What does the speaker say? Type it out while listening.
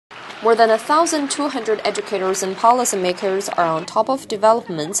More than 1,200 educators and policymakers are on top of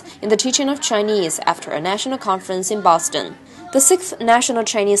developments in the teaching of Chinese after a national conference in Boston. The 6th National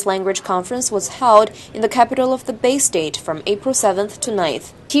Chinese Language Conference was held in the capital of the Bay State from April 7th to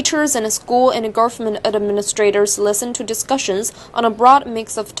 9th. Teachers and school and government administrators listened to discussions on a broad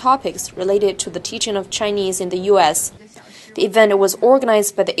mix of topics related to the teaching of Chinese in the U.S. The event was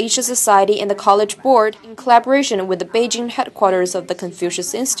organized by the Asia Society and the College Board in collaboration with the Beijing headquarters of the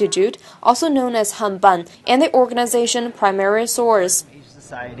Confucius Institute, also known as Hanban, and the organization Primary Source.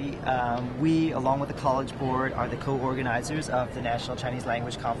 Society. We, along with the College Board, are the co-organizers of the National Chinese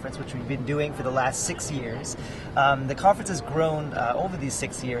Language Conference, which we've been doing for the last 6 years. The conference has grown over these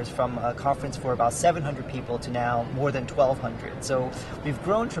 6 years from a conference for about 700 people to now more than 1,200. So we've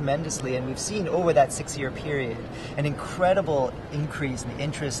grown tremendously, and we've seen over that 6-year period an incredible increase in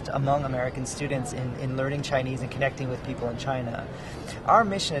interest among American students in learning Chinese and connecting with people in China. Our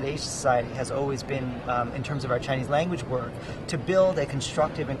mission at Asia Society has always been, in terms of our Chinese language work, to build a constructive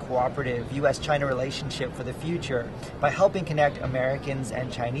and cooperative U.S.-China relationship for the future by helping connect Americans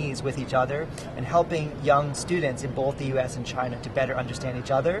and Chinese with each other and helping young students in both the U.S. and China to better understand each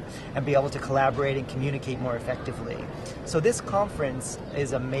other and be able to collaborate and communicate more effectively. So this conference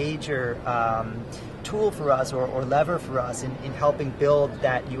is a major tool for us or lever for us in helping build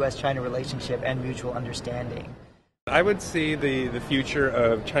that U.S.-China relationship and mutual understanding. I would see the future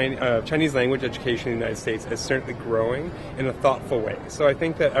of Chinese language education in the United States as certainly growing in a thoughtful way. So I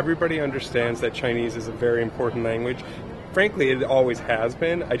think that everybody understands that Chinese is a very important language. Frankly, it always has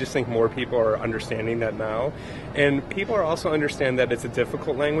been. I just think more people are understanding that now. And people are also understand that it's a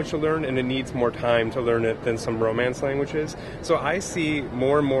difficult language to learn and it needs more time to learn it than some Romance languages. So I see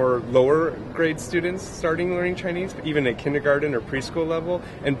more and more lower grade students starting learning Chinese, even at kindergarten or preschool level,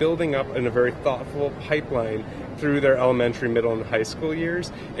 and building up in a very thoughtful pipeline through their elementary, middle, and high school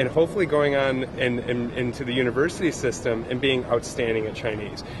years, and hopefully going on into the university system and being outstanding at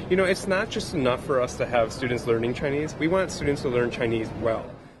Chinese. You know, it's not just enough for us to have students learning Chinese. We want students to learn Chinese well.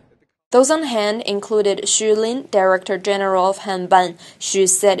 Those on hand included Xu Lin, Director General of Hanban. Xu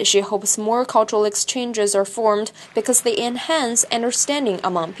said she hopes more cultural exchanges are formed because they enhance understanding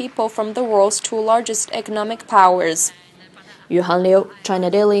among people from the world's two largest economic powers. Yuhan Liu, China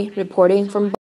Daily, reporting from